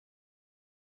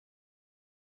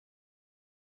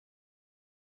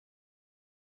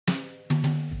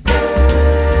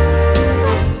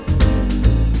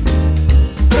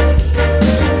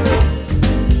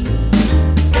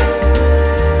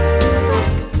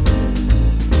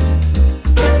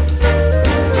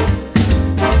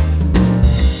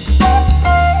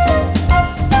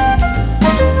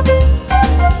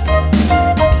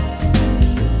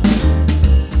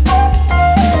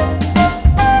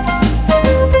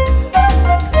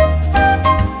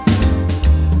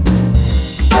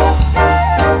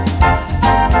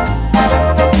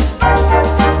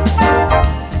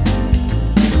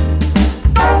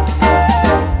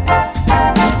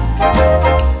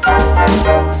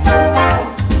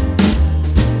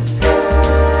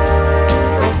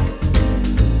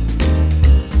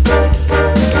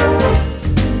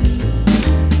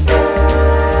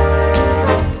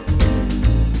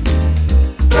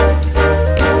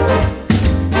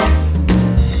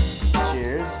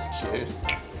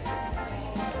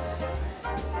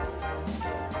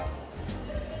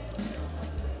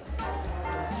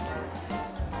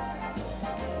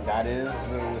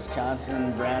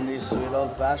Wisconsin brandy sweet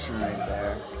old fashioned right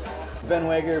there. Ben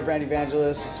Wager, brand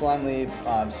evangelist with Swan Leap.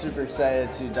 Super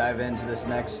excited to dive into this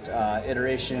next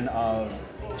iteration of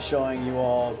showing you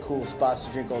all cool spots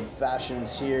to drink old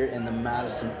fashions here in the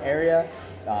Madison area.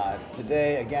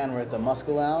 Today, again, we're at the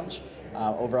Muska Lounge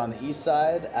over on the east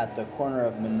side at the corner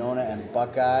of Monona and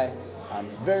Buckeye.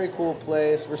 Very cool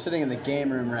place. We're sitting in the game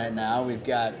room right now. We've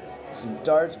got some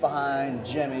darts behind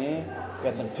Jimmy.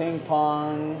 Got some ping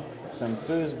pong, some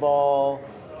foosball.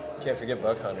 Can't forget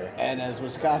Buck Hunter. And as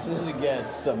Wisconsin as it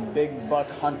gets, some big Buck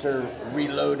Hunter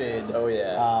Reloaded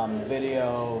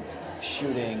video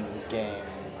shooting game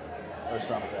or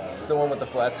something. It's the one with the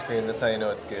flat screen. That's how you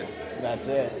know it's good. That's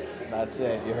it. That's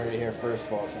it. You heard it here first,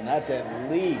 folks. And that's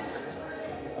at least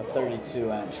a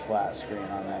 32-inch flat screen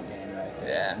on that game right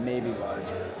there. Yeah. Maybe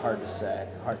larger. Hard to say.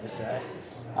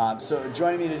 So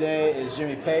joining me today is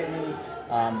Jimmy Payton.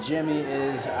 Jimmy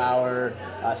is our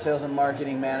sales and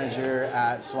marketing manager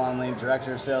at Swan Leap,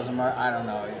 director of sales and marketing. I don't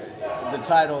know. The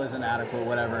title isn't adequate,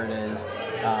 whatever it is.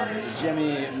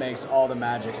 Jimmy makes all the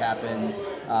magic happen.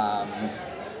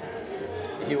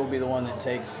 He will be the one that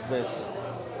takes this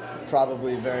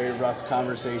probably very rough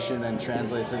conversation and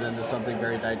translates it into something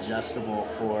very digestible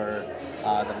for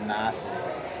the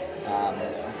masses.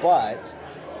 But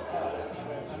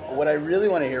what I really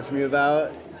want to hear from you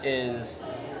about is,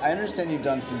 I understand you've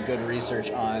done some good research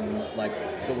on like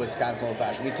the Wisconsin old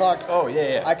fashioned. We talked. Oh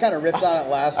yeah. I kind of riffed on it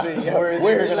last week. I was worried you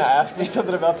were gonna ask me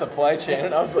something about supply chain,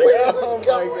 and I was like, oh my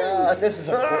god, this is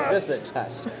a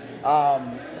test.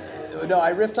 No,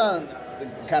 I riffed on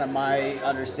kind of my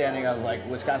understanding of like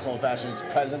Wisconsin old fashioned's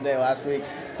present day last week,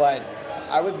 but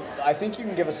I think you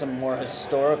can give us some more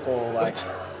historical like.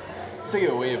 Let's take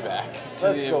it way back to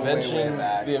Let's go way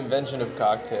back. The invention of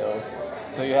cocktails.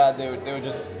 So you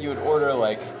would order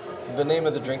like the name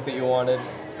of the drink that you wanted,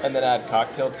 and then add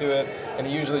cocktail to it, and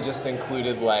it usually just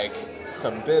included like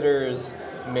some bitters,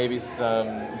 maybe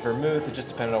some vermouth. It just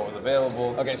depended on what was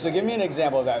available. Okay, so give me an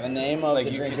example of that. The name of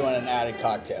the drink you want, an added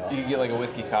cocktail. You could get like a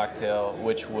whiskey cocktail,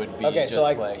 which would be okay. Just so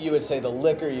like you would say the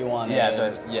liquor you wanted. Yeah,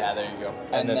 there you go.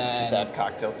 And then just add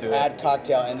cocktail to it. Add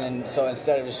cocktail, and then so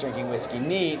instead of just drinking whiskey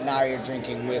neat, now you're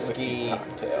drinking whiskey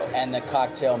cocktail. And the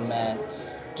cocktail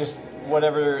meant just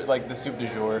whatever, like the soup du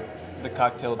jour, the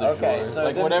cocktail du jour. Okay, so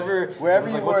like wherever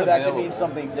you were, that could mean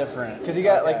something different. Because you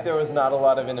got like there was not a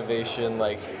lot of innovation.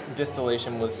 Like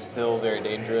distillation was still very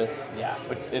dangerous. Yeah,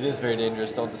 but it is very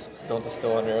dangerous. Don't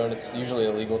distill on your own. It's usually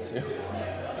illegal too.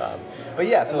 But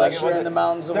yeah, so unless you're in the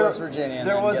mountains of West Virginia. And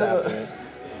there wasn't.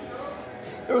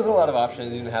 There wasn't a lot of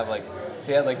options. You didn't have like, so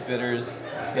you had like bitters.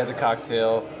 You had the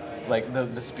cocktail. Like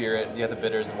the spirit, you have the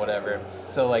bitters and whatever.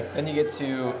 So like then you get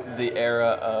to the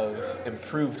era of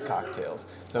improved cocktails.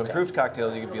 So improved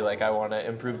cocktails, you could be like, I want an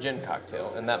improved gin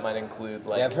cocktail, and that might include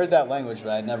like. Yeah, I've heard that language,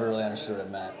 but I never really understood what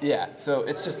it meant. Yeah, so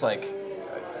it's just like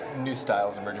new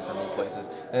styles emerging from new places,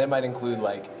 and it might include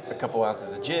like a couple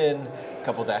ounces of gin, a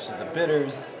couple dashes of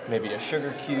bitters, maybe a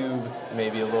sugar cube,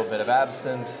 maybe a little bit of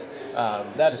absinthe.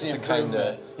 That's the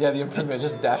improvement. The improvement.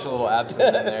 Just dash a little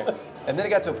absinthe in there. And then it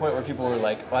got to a point where people were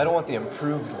like, well, I don't want the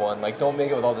improved one. Like, don't make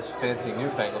it with all this fancy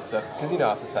newfangled stuff. Because you know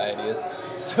how society is.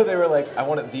 So they were like, I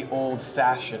want it the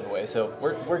old-fashioned way. So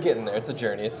we're getting there. It's a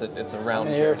journey. It's a round journey.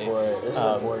 I'm here for it. This is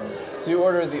important. So you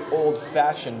order the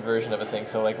old-fashioned version of a thing.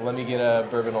 So, like, let me get a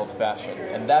bourbon old-fashioned.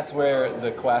 And that's where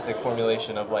the classic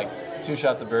formulation of, like, 2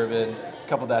 shots of bourbon, a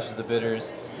couple dashes of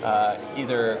bitters,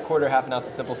 either a quarter, half an ounce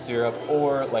of simple syrup,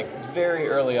 or like very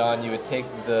early on, you would take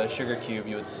the sugar cube,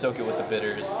 you would soak it with the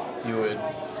bitters,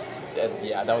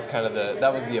 that was kind of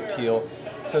that was the appeal.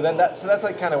 So that's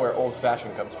like kind of where old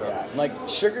fashioned comes from. Yeah, like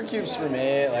sugar cubes for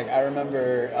me, like I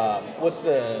remember, what's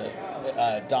the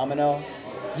Domino?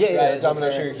 Yeah,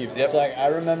 Domino sugar cubes. Yep. So like I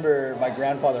remember my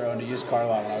grandfather owned a used car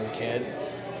lot when I was a kid.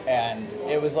 And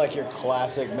it was like your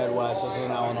classic Midwest, this was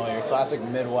in Illinois, your classic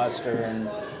Midwestern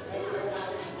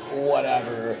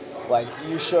whatever. Like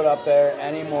you showed up there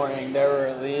any morning, there were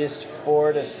at least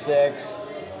 4 to 6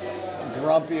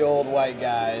 grumpy old white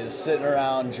guys sitting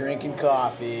around drinking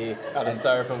coffee. Out of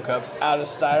styrofoam cups.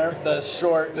 The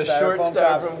short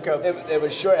styrofoam cups. It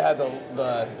was short, it had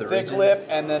the thick ridges. lip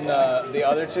and then the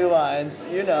other 2 lines,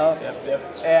 you know.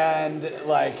 Yep. And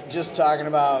like just talking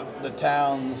about the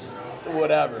town's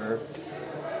whatever,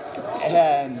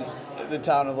 and the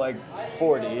town of like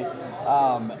 40,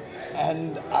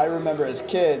 and I remember as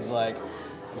kids, like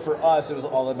for us it was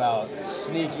all about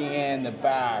sneaking in the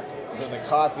back to the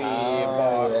coffee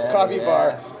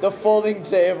bar, the folding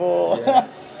table,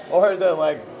 yes. or the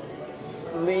like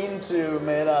lean-to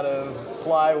made out of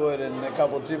plywood and a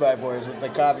couple of 2x4s with the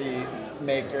coffee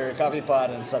maker, coffee pot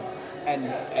and stuff.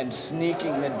 and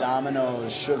sneaking the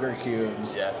Domino's sugar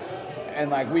cubes. Yes. And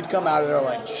like we'd come out of there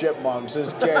like chipmunks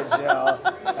as kids, you know.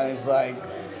 And it's like,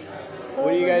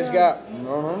 what do you guys got?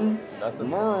 Nothing.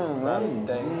 Not a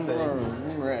dang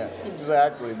thing. Yeah,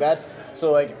 exactly. That's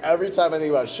so like every time I think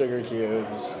about sugar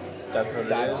cubes, That's what it is.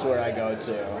 that's where I go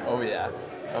to. Oh yeah.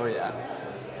 Oh yeah.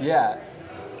 Yeah.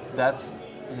 That's,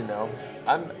 you know,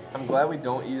 I'm glad we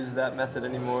don't use that method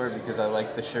anymore because I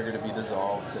like the sugar to be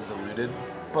dissolved and diluted.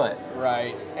 But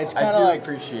Right. It's I kind do of like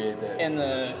appreciate that. in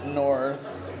the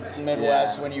North,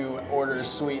 Midwest, Yeah. when you order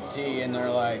sweet tea and they're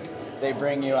like, they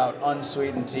bring you out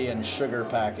unsweetened tea and sugar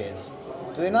packets.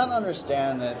 Do they not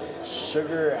understand that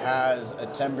sugar has a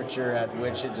temperature at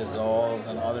which it dissolves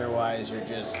and otherwise you're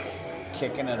just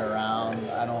kicking it around?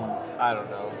 I don't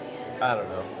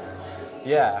know.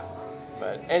 Yeah.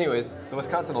 But anyways, the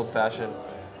Wisconsin Old Fashioned,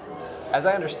 as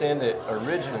I understand it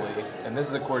originally, and this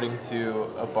is according to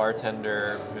a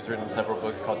bartender who's written several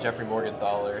books called Jeffrey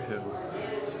Morgenthaler,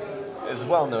 who is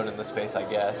well known in the space, I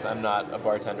guess. I'm not a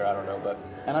bartender, I don't know, but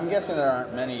And I'm guessing there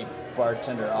aren't many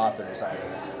bartender authors either.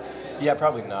 yeah,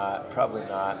 probably not.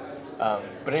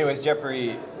 But anyways,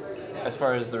 Jeffrey, as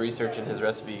far as the research in his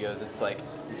recipe goes, it's like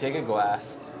you take a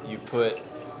glass, you put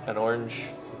an orange,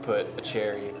 you put a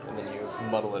cherry, and then you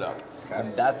muddle it up. Okay.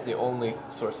 And that's the only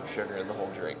source of sugar in the whole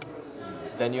drink.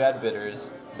 Then you add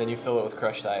bitters, then you fill it with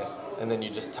crushed ice, and then you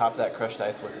just top that crushed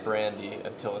ice with brandy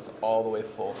until it's all the way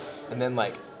full. And then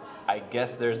like, I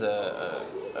guess there's a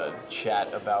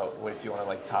chat about what if you want to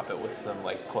like top it with some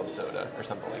like club soda or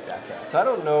something like that. Okay. So I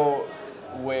don't know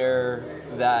where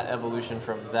that evolution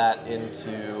from that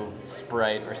into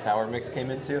Sprite or sour mix came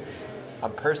into.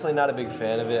 I'm personally not a big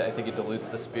fan of it. I think it dilutes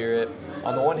the spirit.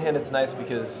 On the one hand, it's nice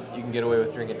because you can get away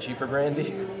with drinking cheaper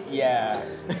brandy, Yeah,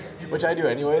 which I do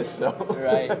anyways, so.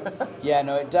 right. Yeah,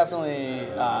 no, it definitely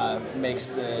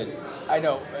makes I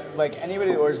know, like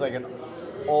anybody that orders like an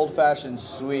old-fashioned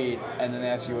sweet and then they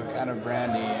ask you what kind of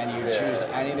brandy and you Yeah. choose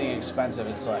anything expensive,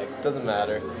 it's like, Doesn't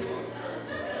matter.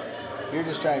 you're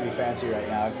just trying to be fancy right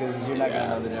now because you're not going to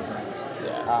Yeah. know the difference.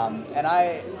 Yeah. And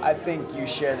I think you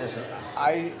share this.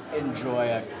 I enjoy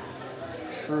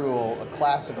a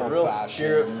classical A real fashion.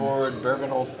 spirit-forward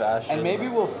bourbon old-fashioned. And maybe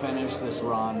we'll finish this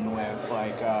run with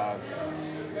like,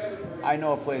 I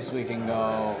know a place we can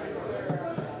go,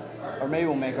 or maybe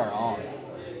we'll make our own.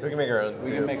 we can make our own. We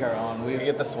too. can make our own. We can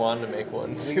get the Swan to make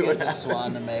one. We See can what get the happens.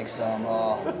 Swan to make some.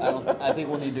 Oh, I think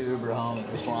we'll need to Uber home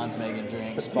if the Swan's making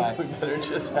drinks. But We better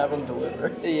just have them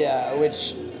deliver. yeah,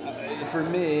 which for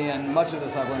me, and much of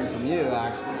this I've learned from you,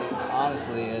 actually,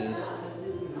 honestly, is,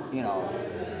 you know,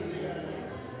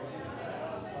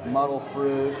 muddle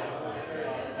fruit,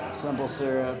 simple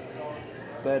syrup,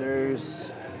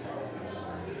 bitters,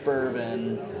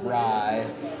 bourbon, rye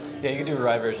Yeah, you can do a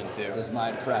rye version too. is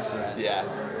my preference. Yeah,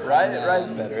 rye. And then- Rye's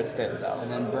better. It stands out.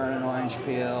 And then burn an orange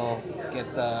peel,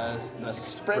 get the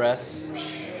spritz, Press.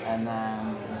 and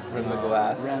then Rim the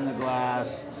glass. rim the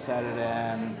glass, set it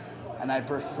in, and I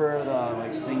prefer the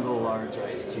like single large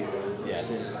ice cube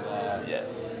versus the.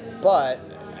 Yes. But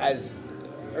as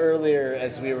earlier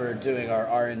as we were doing our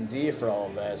R&D for all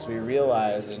of this, we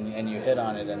realized, and you hit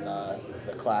on it in the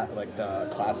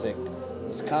classic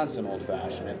Wisconsin old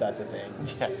fashioned, if that's a thing.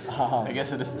 Yeah. I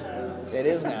guess it is. It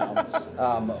is now.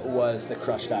 Was the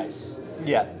crushed ice,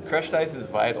 Yeah, crushed ice is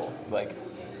vital. Like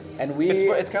and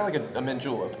it's kind of like a mint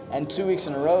julep. And 2 weeks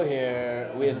in a row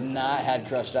here, we have not had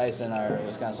crushed ice in our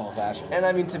Wisconsin old fashioned. And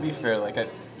I mean, to be fair, like I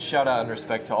shout out and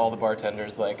respect to all the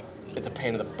bartenders. Like it's a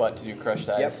pain in the butt to do crushed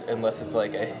ice unless it's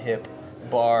like a hip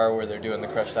bar where they're doing the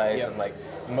crushed ice. Yep. And like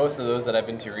most of those that I've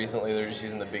been to recently, they're just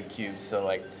using the big cubes. So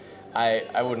like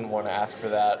I wouldn't want to ask for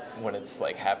that when it's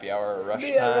like happy hour or rush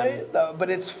Yeah, time. right. No, but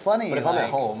it's funny. But if I'm like- at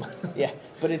home, yeah,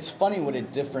 but it's funny what a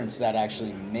difference that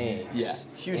actually makes. Yeah,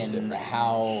 huge in difference.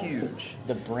 How Huge.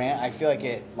 the brand. I feel like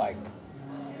it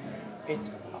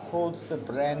holds the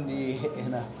brandy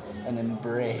in an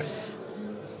embrace.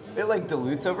 it like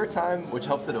dilutes over time, which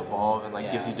helps it evolve and like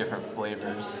gives Yeah. you different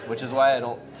flavors. Which is why I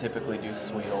don't typically do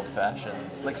sweet old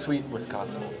fashions, like sweet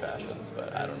Wisconsin old fashions.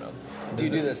 But I don't know. Do you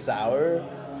do the sour?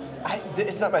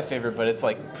 It's not my favorite, but it's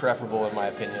like preferable in my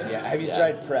opinion. Yeah. Have you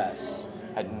tried press?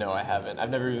 No, I haven't. I've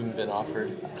never even been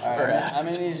offered All or right, asked. I'm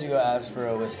gonna need you to go ask for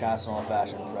a Wisconsin old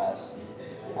fashioned press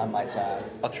on my tab.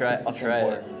 I'll try it.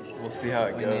 important. We'll see how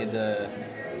it We goes. need to.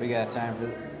 We got time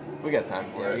for. We got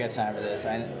time for Yeah, it. we got time for this.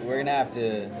 We're gonna have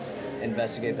to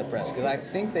investigate the press because I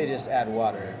think they just add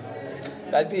water.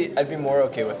 I'd be more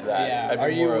okay with that. I'd be Are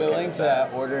you more okay willing with to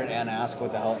that. order it and ask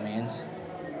what the hell it means?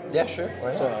 Yeah, sure. Why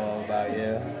That's not? what I love about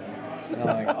you. You know,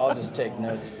 like I'll just take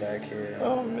notes back here.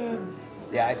 Oh man.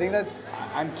 Yeah, I think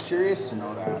I'm curious to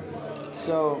know that.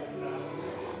 So,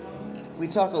 We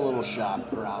talk a little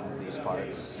shop around these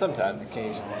parts. Sometimes.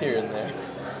 Occasionally. Here and there.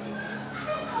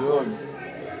 Good.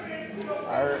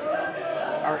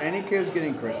 Are any kids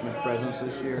getting Christmas presents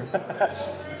this year?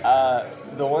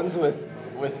 The ones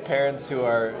with parents who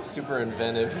are super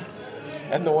inventive,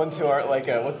 and the ones who aren't, like,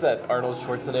 what's that Arnold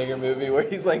Schwarzenegger movie where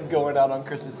he's like going out on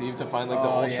Christmas Eve to find like the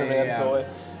Ultraman toy?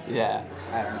 Yeah.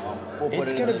 I don't know. We'll put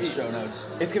it in the show notes.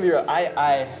 It's gonna be real.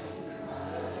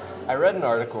 I read an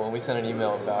article and we sent an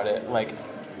email about it. Like,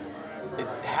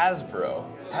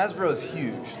 Hasbro is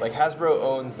huge. Like, Hasbro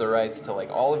owns the rights to like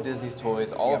all of Disney's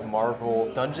toys, all of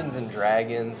Marvel, Dungeons and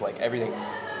Dragons, like everything.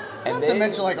 Not to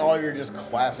mention like all of your just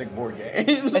classic board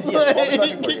games. And yes, all the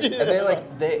classic board games.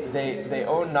 And they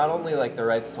own not only like the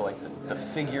rights to like the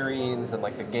figurines and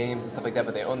like the games and stuff like that,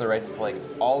 but they own the rights to like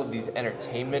all of these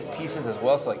entertainment pieces as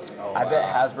well. So like I bet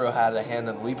Hasbro had a hand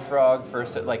in Leapfrog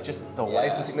first, like just the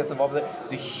licensing that's involved with it.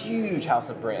 It's a huge house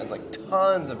of brands, like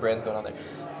tons of brands going on there.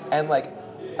 And like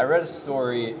I read a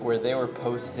story where they were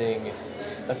posting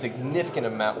a significant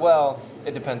amount. Well,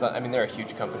 it depends on. I mean, they're a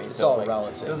huge company, so all like,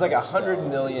 relative. it was like 100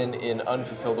 million in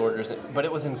unfulfilled orders, but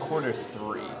it was in quarter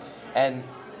 3, and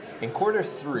in quarter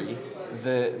 3,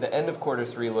 the end of quarter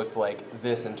 3 looked like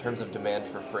this in terms of demand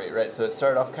for freight, right? So it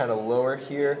started off kind of lower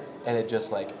here, and it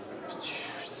just like,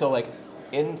 so like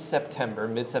in September,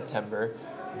 mid-September,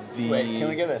 Wait, can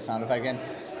we get that sound effect again?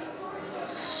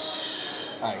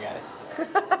 I got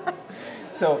it.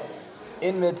 So,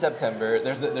 in mid-September,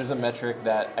 there's a metric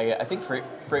that I think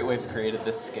FreightWaves created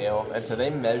this scale, and so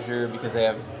they measure, because they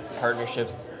have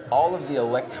partnerships, all of the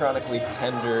electronically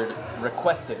tendered,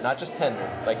 requested, not just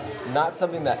tendered, like not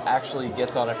something that actually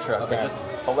gets on a truck, but just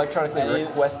electronically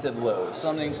requested loads.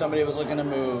 Something somebody was looking to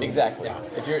move. Exactly. Yeah.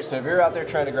 If you're out there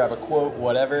trying to grab a quote,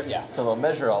 whatever, so they'll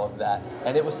measure all of that,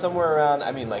 and it was somewhere around.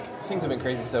 I mean, like things have been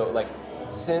crazy. So like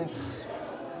since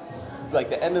like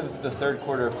the end of the third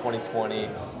quarter of 2020,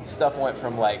 stuff went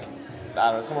from like, I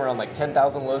don't know, somewhere around like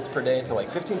 10,000 loads per day to like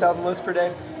 15,000 loads per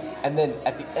day. And then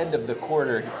at the end of the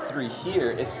quarter 3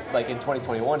 here, it's like in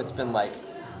 2021, it's been like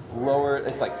lower,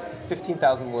 it's like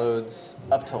 15,000 loads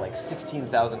up to like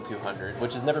 16,200,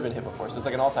 which has never been hit before. So it's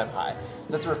like an all-time high.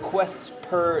 That's requests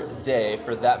per day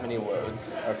for that many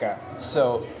loads. Okay.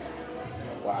 So,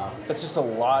 wow. That's just a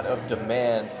lot of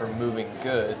demand for moving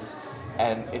goods.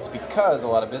 And it's because a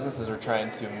lot of businesses are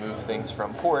trying to move things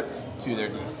from ports to their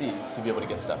DCs to be able to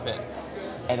get stuff in.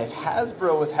 And if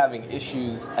Hasbro was having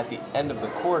issues at the end of the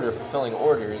quarter fulfilling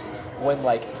orders, when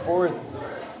like I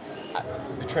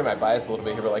betray my bias a little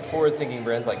bit here, but like forward-thinking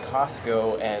brands like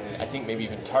Costco and I think maybe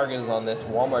even Target is on this,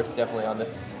 Walmart's definitely on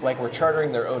this, like we're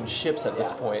chartering their own ships at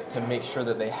this point to make sure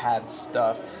that they had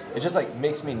stuff. It just like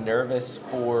makes me nervous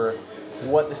for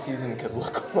what the season could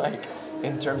look like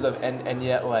in terms of, and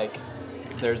yet like,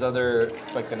 there's other,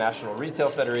 like the National Retail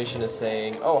Federation is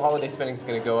saying, oh, holiday spending is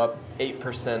going to go up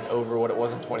 8% over what it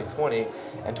was in 2020.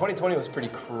 And 2020 was pretty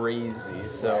crazy.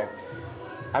 So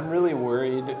I'm really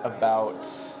worried about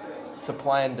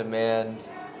supply and demand,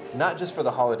 not just for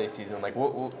the holiday season. Like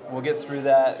we'll get through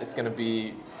that. It's going to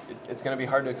be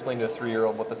hard to explain to a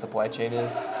 3-year-old what the supply chain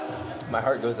is. My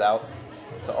heart goes out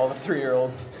to all the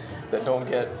 3-year-olds that don't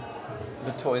get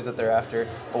the toys that they're after.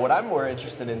 But what I'm more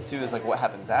interested in too is like what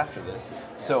happens after this.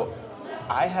 So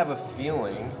I have a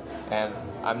feeling, and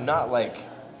I'm not like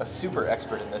a super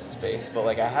expert in this space, but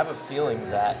like I have a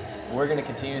feeling that we're going to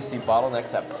continue to see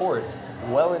bottlenecks at ports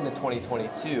well into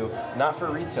 2022, not for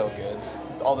retail goods,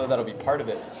 although that'll be part of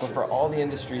it, but for all the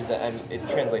industries that, and it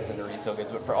translates into retail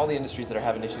goods, but for all the industries that are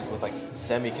having issues with like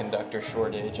semiconductor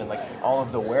shortage and like all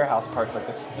of the warehouse parts, like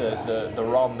the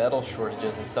raw metal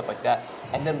shortages and stuff like that.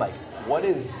 And then like, what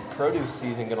is produce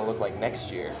season going to look like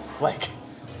next year? Like,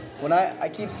 when I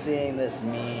keep seeing this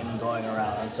meme going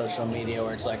around on social media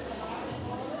where it's like,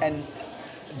 and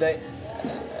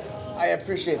I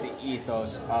appreciate the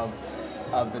ethos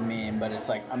of the meme, but it's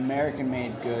like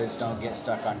American-made goods don't get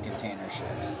stuck on container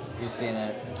ships. You've seen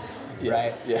it, yes,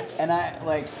 right? Yes. And I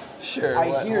like, sure.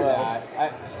 I hear that.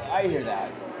 I hear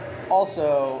that.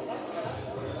 Also,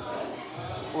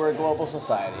 we're a global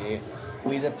society.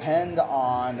 We depend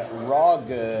on raw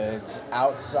goods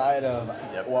outside of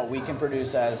what we can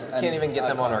produce as can't even get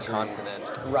them country. On our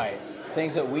continent. Right.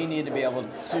 Things that we need to be able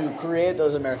to create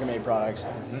those American-made products.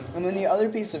 Mm-hmm. And then the other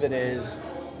piece of it is,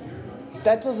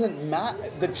 that doesn't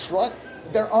matter.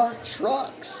 There aren't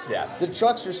trucks. Yeah. The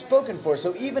trucks are spoken for.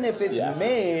 So even if it's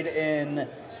made in,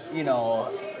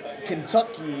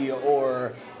 Kentucky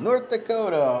or North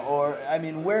Dakota or, I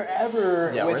mean,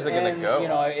 wherever. Yeah, where's it going to go?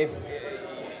 If,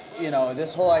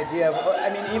 this whole idea of, I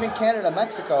mean, even Canada,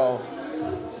 Mexico,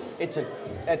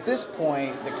 at this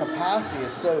point the capacity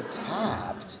is so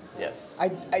tapped. Yes.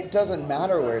 It doesn't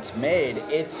matter where it's made,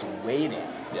 it's waiting.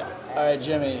 Yeah. All right,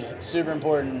 Jimmy, super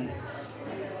important.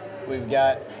 We've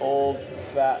got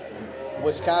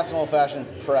Wisconsin old-fashioned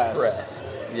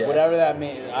Pressed. Yes. Whatever that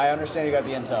means. I understand you got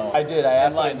the intel. I did. I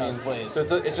asked what it Enlighten us, means. please.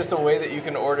 So it's just a way that you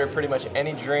can order pretty much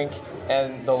any drink,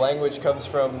 and the language comes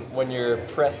from when you're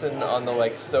pressing on the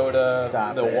like soda,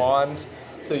 Stop the it. wand.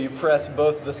 So you press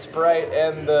both the Sprite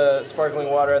and the sparkling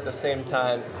water at the same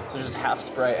time. So just half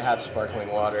Sprite, half sparkling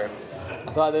water.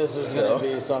 I thought this was So- going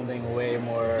to be something way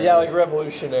more... Yeah, like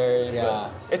revolutionary. but Yeah.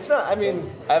 It's not. I mean,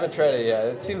 I haven't tried it yet.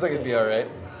 It seems like it'd be all right.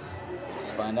 Let's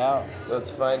find out.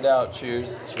 Let's find out.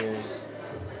 Cheers. Cheers.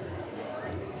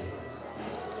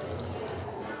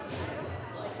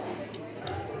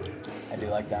 I do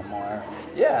like that more.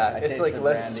 Yeah, I it's taste like the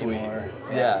less brandy sweet. more.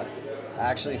 Yeah. I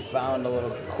actually found a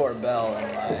little Corbel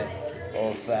in my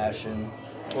old-fashioned.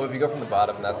 Well, if you go from the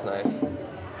bottom, that's nice.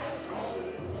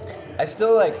 I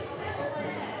still like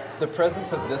the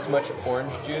presence of this much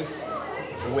orange juice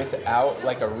without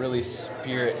like a really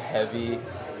spirit heavy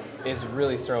is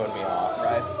really throwing me off.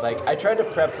 Right. Like I tried to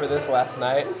prep for this last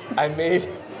night. I made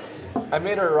a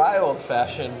rye old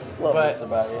fashioned, Love but this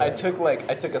about you. I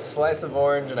took a slice of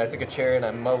orange and I took a cherry and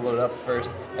I muddled it up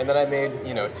first, and then I made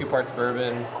 2 parts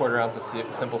bourbon, quarter ounce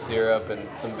of simple syrup, and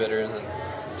some bitters, and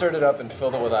stirred it up and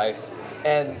filled it with ice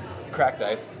and cracked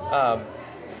ice.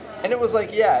 And it was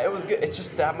like, yeah, it was good. It's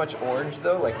just that much orange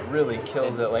though, like really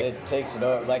kills it. Like it takes it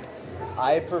over. Like,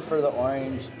 I prefer the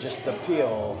orange, just the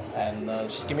peel and the.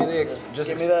 just give me the just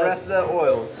give me express the- the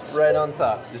oils right on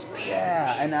top. Just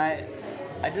Yeah, and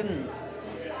I didn't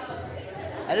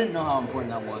know how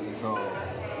important that was until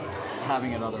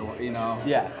having it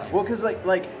Yeah. Like, Well, because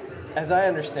like as I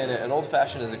understand it, an old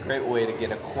fashioned is a great way to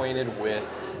get acquainted with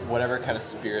whatever kind of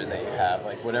spirit that you have.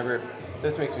 Like whatever.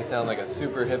 This makes me sound like a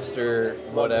super hipster,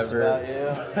 Love this whatever. about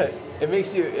you. But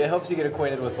it helps you get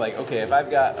acquainted with like, okay, if I've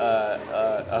got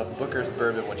a Booker's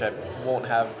bourbon, which I won't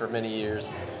have for many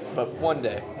years, but one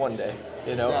day,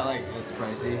 is that like it's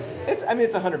pricey? it's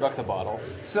 $100 a bottle,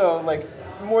 so like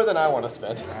more than I want to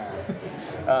spend.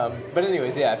 But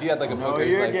anyways, yeah, if you had like a know what Booker's,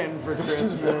 you're like, getting for this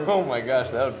is- Christmas. oh my gosh,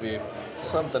 that would be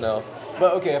something else.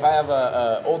 But okay, if I have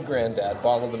a Old Granddad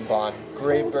bottled in bond,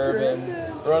 great Old bourbon,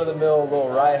 Granddad. run of the mill, a little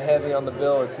rye heavy on the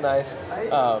bill, it's nice.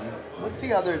 What's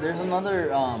the other? There's another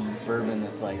bourbon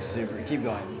that's like super. Keep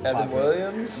going. Evan popular.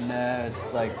 Williams? No,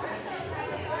 it's like.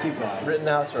 Keep going.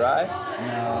 Rittenhouse Rye.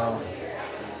 No.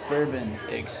 Bourbon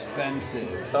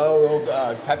expensive.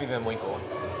 Pappy Van Winkle.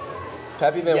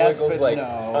 Pappy Van Yes, Winkle's but like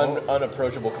no.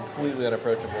 unapproachable, completely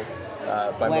unapproachable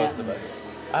by most of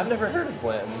us. I've never heard of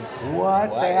Blanton's.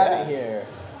 What? Wow, They have yeah. it here.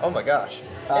 Oh my gosh.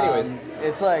 Anyways,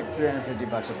 It's like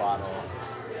 $350 a bottle.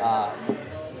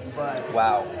 But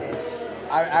wow. it's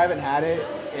I haven't had it.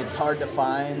 It's hard to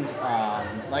find.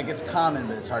 Like it's common,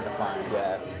 but it's hard to find.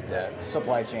 Yeah.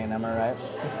 Supply chain, am I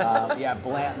right? Yeah,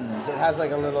 Blanton's. It has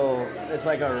like a little. It's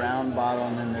like a round bottle,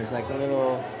 and then there's like a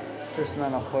little person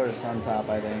on a horse on top.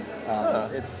 I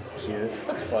think. It's cute.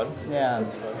 That's fun. Yeah.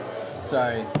 That's fun.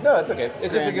 Sorry. No, it's okay.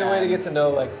 It's just a good way to Granddad. get to know,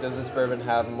 like, does this bourbon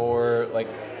have more, like,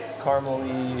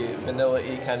 caramely,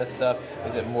 vanilla-y kind of stuff?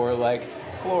 Is it more, like,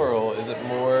 floral? Is it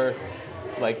more,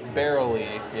 like,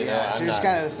 barrel-y? You know, So I'm you're just not-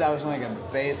 kind of establishing like a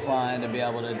baseline to be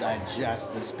able to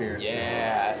digest the spirit.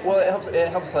 Yeah. Well,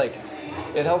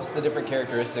 it helps the different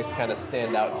characteristics kind of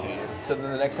stand out to you. So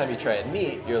then the next time you try it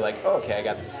neat, you're like, oh, okay, I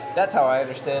got this. That's how I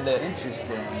understand it.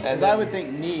 Interesting. And Because I then- would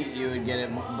think neat you would get it,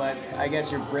 but I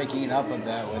guess you're breaking it up a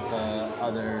bit with the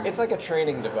other. It's like a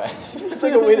training device. It's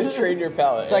like a way to train your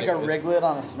palate. It's like a Anyways. riglet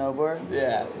on a snowboard.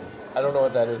 Yeah. I don't know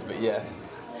what that is, but yes.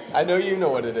 I know you know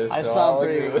what it is, I so sound I'll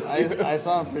agree with you. I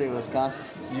sound pretty Wisconsin.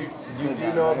 You with do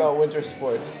that, know right? about winter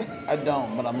sports. I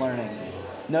don't, but I'm learning.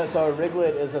 No, so a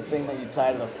riglet is a thing that you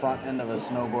tie to the front end of a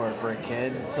snowboard for a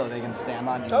kid, so they can stand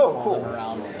on you and Oh, pull cool. them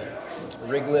around with it.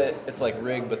 Riglet, it's like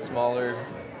rig but smaller.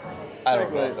 I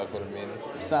don't know Riglet. if that's what it means.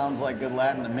 Sounds like good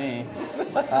Latin to me.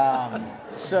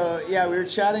 So yeah, we were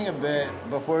chatting a bit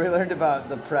before we learned about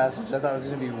the press, which I thought was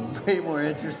going to be way more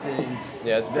interesting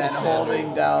Yeah, it's pretty than standard.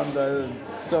 holding down the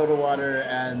soda water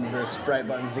and the Sprite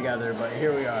buttons together. But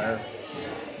here we are.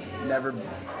 Never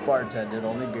bartended,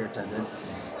 only beer tended.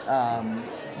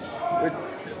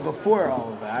 Before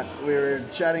all of that, we were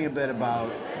chatting a bit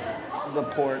about the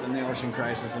port and the ocean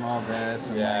crisis and all of this,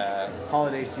 and Yeah. like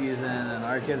holiday season, and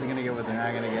are kids going to get what they're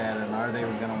not going to get, and are they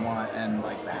going to want, and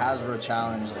like the Hasbro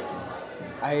challenge, like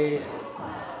I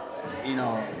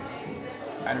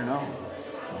don't know.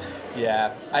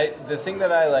 Yeah, the thing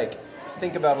that I like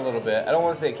think about a little bit. I don't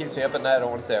want to say it keeps me up at night. I don't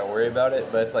want to say I worry about it,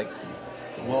 but it's like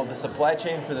will the supply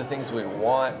chain for the things we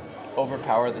want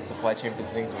overpower the supply chain for the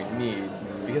things we need?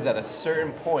 Because at a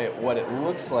certain point, what it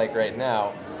looks like right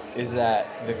now is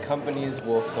that the companies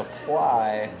will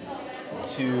supply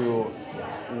to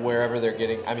wherever they're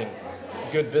getting, I mean,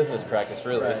 good business practice,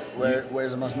 really. Right.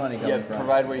 Where's the most money coming from?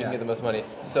 Provide where you can get the most money.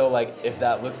 So, like, if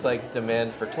that looks like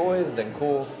demand for toys, then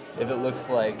cool. If it looks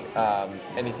like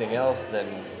anything else, then,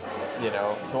 you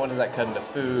know, so when does that cut into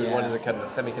food? Yeah. When does it cut into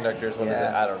semiconductors? When does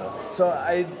it, I don't know. So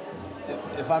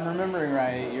if I'm remembering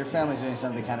right, your family's doing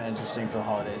something kind of interesting for the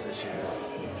holidays this year.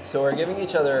 So we're giving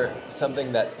each other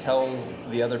something that tells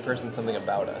the other person something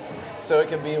about us. So it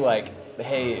can be like,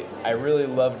 hey, I really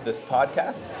loved this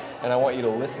podcast, and I want you to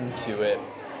listen to it,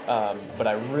 but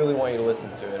I really want you to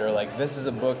listen to it. Or like, this is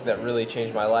a book that really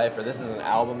changed my life, or this is an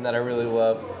album that I really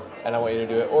love, and I want you to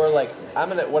do it. Or like,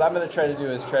 what I'm gonna try to do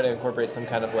is try to incorporate some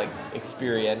kind of like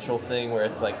experiential thing where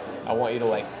it's like, I want you to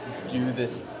like do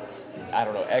this, I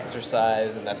don't know,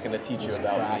 exercise, and that's gonna teach you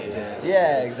about practice. me.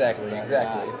 Yeah, exactly.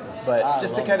 But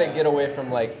just to kind of get away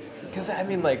from like, because I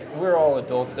mean, like, we're all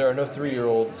adults. There are no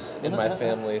 3-year-olds in my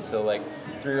family, so like,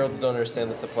 3-year-olds don't understand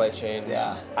the supply chain.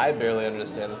 Yeah. I barely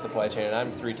understand the supply chain, and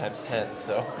I'm 3 times 10,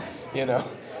 so, you know,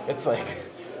 it's like.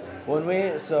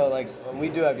 We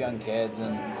do have young kids,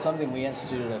 and something we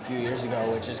instituted a few years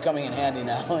ago, which is coming in handy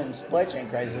now in supply chain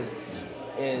crisis,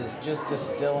 is just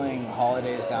distilling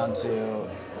holidays down to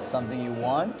something you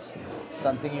want,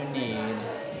 something you need,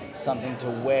 something to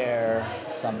wear,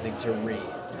 something to read.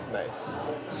 Nice.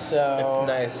 So it's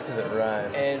nice because it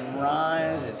rhymes. It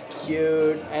rhymes. It's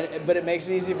cute, but it makes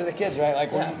it easy for the kids, right? Like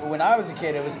when I was a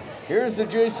kid, it was here's the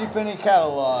JCPenney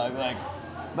catalog. Like,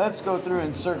 let's go through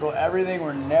and circle everything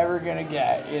we're never gonna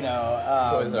get. You know.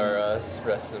 Toys R Us,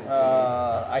 rest in peace.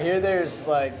 I hear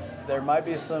there might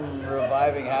be some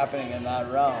reviving happening in that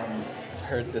realm.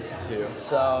 Heard this too.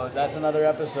 So that's another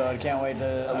episode. Can't wait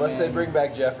to. Unless they bring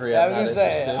back Jeffrey. I was gonna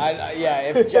say,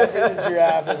 if Jeffrey the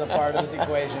giraffe is a part of this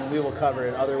equation, we will cover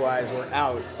it. Otherwise, we're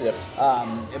out. Yep.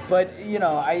 But you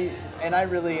know, I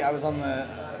was on the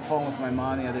phone with my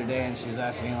mom the other day, and she was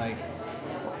asking like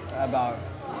about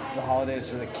the holidays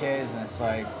for the kids, and it's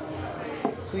like,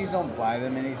 please don't buy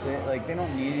them anything. Like, they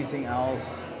don't need anything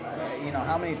else. You know,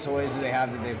 how many toys do they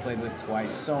have that they've played with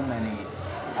twice? So many.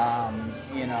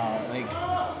 You know, like,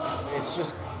 it's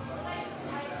just,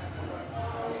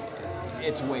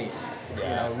 it's waste, you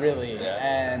know, really. Yeah.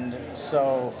 And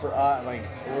so for us, like,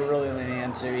 we're really leaning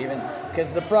into even,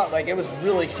 because it was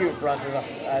really cute for us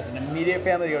as an immediate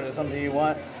family to go to something you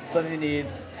want, something you need,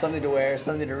 something to wear,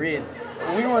 something to read.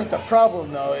 We weren't the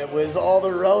problem, though. It was all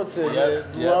the relatives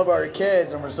that love our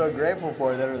kids, and we're so grateful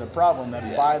for it, that are the problem,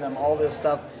 that buy them all this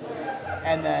stuff.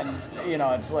 And then, you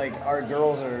know, it's like our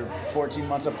girls are 14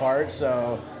 months apart,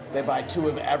 so they buy 2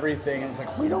 of everything. And it's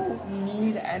like, we don't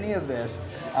need any of this.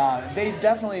 They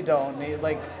definitely don't need,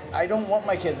 like, I don't want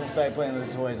my kids inside playing with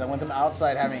the toys. I want them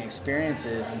outside having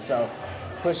experiences. And so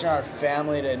pushing our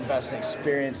family to invest in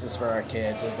experiences for our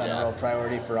kids has been a real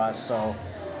priority for us. So,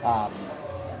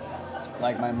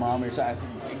 like my mom,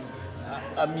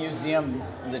 a museum,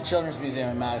 the Children's Museum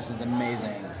in Madison's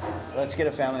amazing. Let's get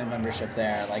a family membership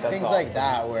there. Like, that's things awesome. Like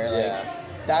that, where like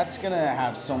that's gonna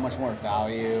have so much more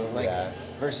value. Like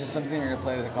versus something you're gonna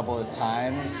play with a couple of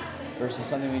times, versus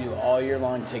something we do all year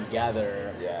long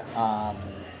together. I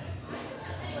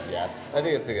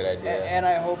think it's a good idea. And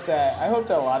I hope that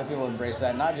a lot of people embrace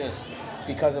that, not just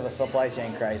because of a supply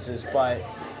chain crisis, but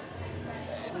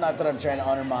not that I'm trying to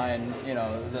undermine, you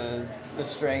know, the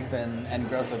strength and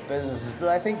growth of businesses, but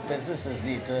I think businesses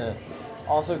need to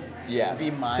also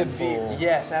be mindful.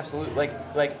 Yes, absolutely.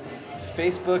 Like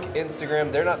Facebook,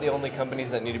 Instagram, they're not the only companies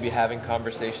that need to be having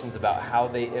conversations about how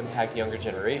they impact younger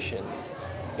generations.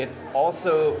 It's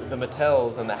also the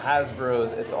Mattels and the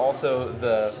Hasbros. It's also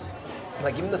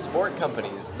like even the sport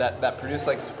companies that produce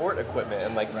like sport equipment,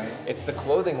 and like it's the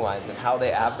clothing lines and how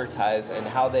they advertise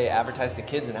to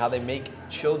kids and how they make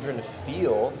children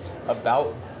feel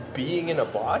about being in a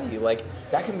body. Like,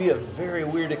 that can be a very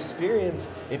weird experience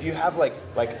if you have like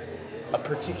a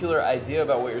particular idea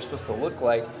about what you're supposed to look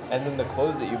like, and then the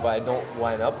clothes that you buy don't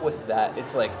line up with that.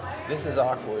 It's like, this is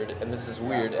awkward and this is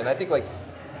weird. And I think like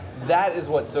that is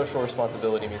what social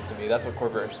responsibility means to me. That's what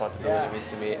corporate responsibility means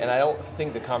to me. And I don't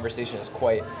think the conversation is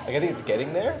quite, like, I think it's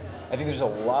getting there. I think there's a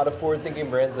lot of forward-thinking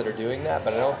brands that are doing that,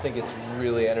 but I don't think it's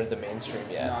really entered the mainstream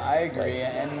yet. No, I agree.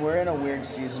 And we're in a weird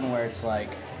season where it's like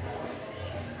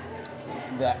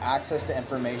the access to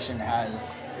information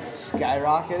has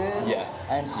skyrocketed.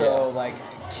 Yes. And so like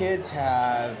kids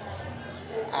have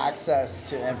access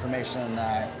to information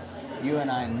that you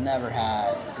and I never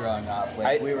had growing up.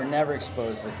 Like we were never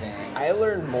exposed to things. I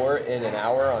learned more in an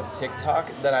hour on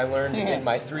TikTok than I learned in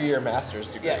my 3-year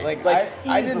master's degree. Yeah, like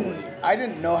I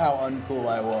didn't know how uncool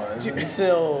I was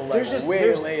until like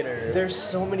way later. There's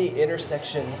so many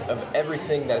intersections of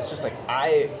everything that it's just like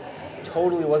I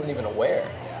totally wasn't even aware.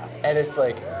 Yeah. And it's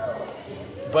like,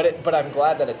 but I'm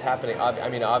glad that it's happening. I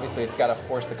mean, obviously, it's got to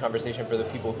force the conversation for the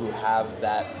people who have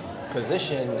that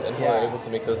position and who are able to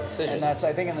make those decisions. And that's,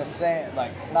 I think, in the same,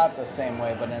 like, not the same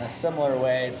way, but in a similar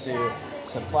way to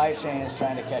supply chains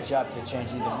trying to catch up to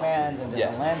changing demands and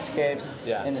different landscapes.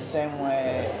 Yeah. In the same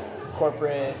way,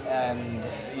 corporate and,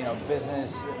 you know,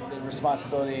 business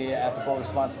responsibility, ethical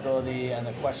responsibility, and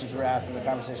the questions we're asking, the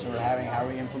conversation we're having, how are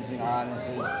we influencing our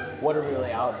audiences, what are we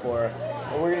really out for?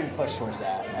 Well, we're going to be pushed towards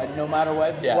that. And no matter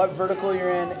what vertical you're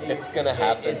in, it's going to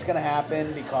happen. It's going to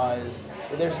happen because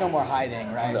there's no more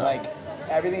hiding, right? No. Like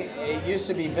everything, it used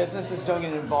to be businesses don't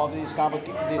get involved in these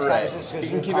conversations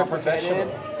because you can keep it professional.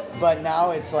 But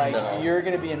now it's like you're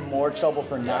going to be in more trouble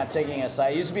for not taking a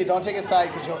side. It used to be don't take a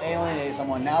side because you'll alienate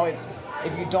someone. Now it's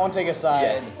if you don't take a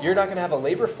side, you're not going to have a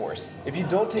labor force. If you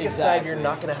don't take a side, you're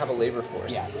not going to have a labor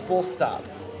force. Yeah. Full stop.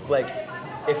 Like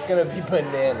it's going to be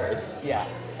bananas. Yeah.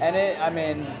 And I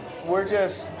mean, we're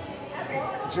just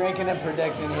drinking and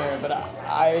predicting here, but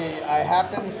I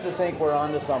happens to think we're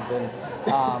onto something.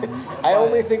 I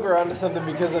only think we're onto something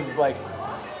because of like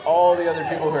all the other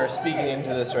people who are speaking into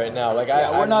this right now. Like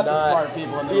we're not the smart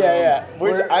people in the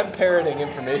room. I'm parroting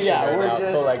information. Yeah, right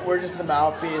now, we're just the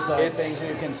mouthpiece of things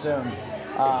we consume.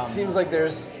 It seems like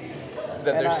there's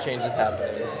changes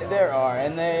happening. There are,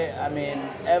 and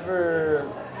ever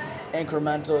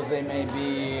incremental as they may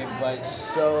be, but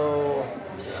so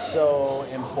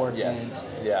important. Yes.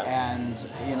 Yeah. And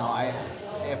you know,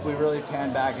 if we really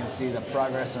pan back and see the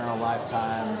progress in our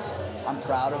lifetimes, I'm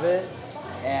proud of it,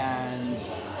 and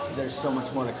there's so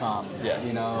much more to come. Yes.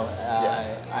 You know,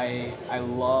 I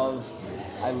love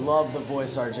the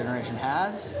voice our generation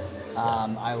has.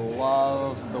 I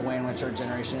love the way in which our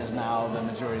generation is now the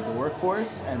majority of the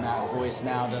workforce, and that voice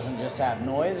now doesn't just have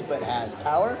noise, but has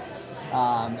power.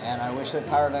 And I wish that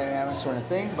power dynamics weren't a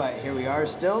thing, but here we are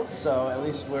still, so at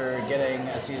least we're getting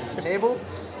a seat at the table,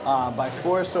 by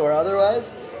force or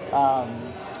otherwise.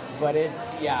 But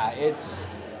it's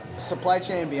supply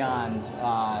chain and beyond,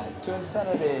 to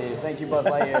infinity. Thank you, Buzz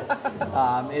Lightyear.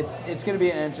 It's going to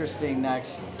be an interesting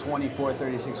next 24,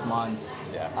 36 months.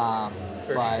 Yeah,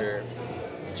 for sure.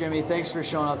 Jimmy, thanks for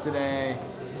showing up today.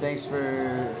 Thanks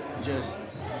for just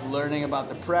learning about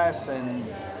the press and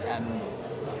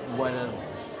what a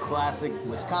classic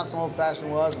Wisconsin Old Fashioned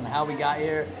was and how we got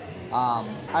here.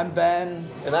 I'm Ben.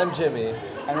 And I'm Jimmy.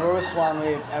 And we're with Swan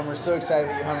Leap, and we're so excited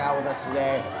that you hung out with us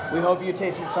today. We hope you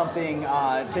tasted something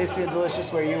tasty and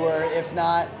delicious where you were. If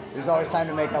not, there's always time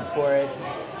to make up for it.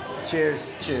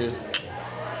 Cheers. Cheers.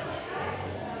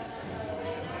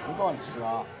 I'm going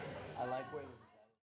straw. I like where this